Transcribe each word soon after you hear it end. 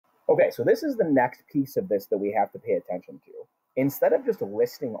Okay, so this is the next piece of this that we have to pay attention to. Instead of just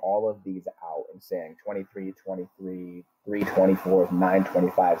listing all of these out and saying 23, 23, 324s,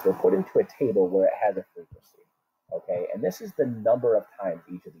 925s, they're put into a table where it has a frequency. Okay, and this is the number of times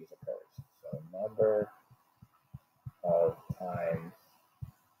each of these occurs. So number of times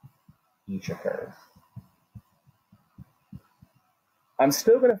each occurs. I'm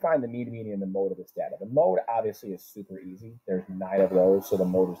still going to find the mean, median, and the mode of this data. The mode obviously is super easy. There's 9 of those, so the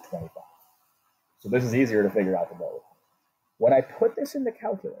mode is 25. So this is easier to figure out the mode. When I put this in the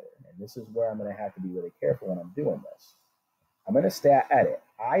calculator, and this is where I'm going to have to be really careful when I'm doing this, I'm going to stat edit.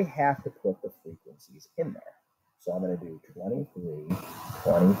 I have to put the frequencies in there. So I'm going to do 23,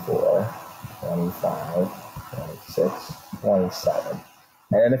 24, 25, 26, 27.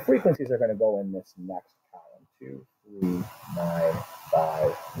 And then the frequencies are going to go in this next column, 2, 3, 9,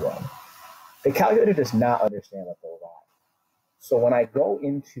 5, 1. The calculator does not understand what those are. So when I go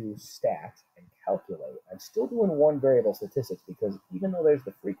into stat and calculate, I'm still doing one variable statistics because even though there's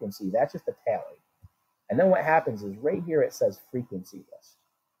the frequency, that's just a tally. And then what happens is right here it says frequency list.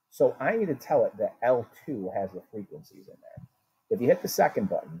 So I need to tell it that L2 has the frequencies in there. If you hit the second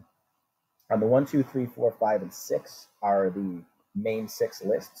button, on the 1, 2, 3, 4, 5, and 6 are the main 6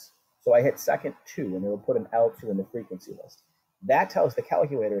 lists. So I hit second 2 and it will put an L2 in the frequency list. That tells the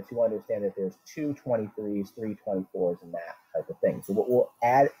calculator to understand that there's 2 23s, 3 24s, and that type of thing. So what we'll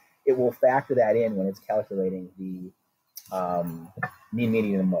add, it will factor that in when it's calculating the mean,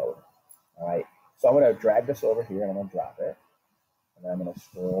 median, and mode. All right. So I'm going to drag this over here and I'm going to drop it. And then I'm going to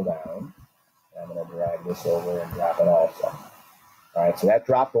scroll down and I'm going to drag this over and drop it also. All right. So that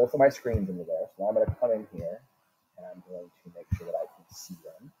dropped both of my screens into there. So now I'm going to come in here and I'm going to make sure that I can see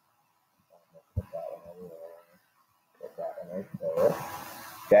them. I'm going to put that one over there. Put that one right there.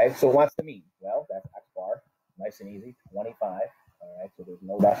 Okay, so what's the mean? Well, that's X bar, nice and easy, 25. All right, so there's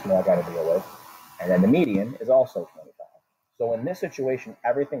no decimal I got to deal with. And then the median is also 25. So in this situation,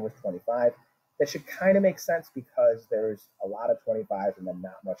 everything was 25. That should kind of make sense because there's a lot of 25s and then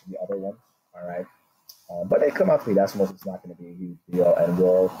not much of the other ones. All right, but they come out to be decimals. It's not going to be a huge deal. And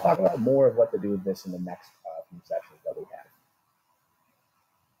we'll talk about more of what to do with this in the next few sessions.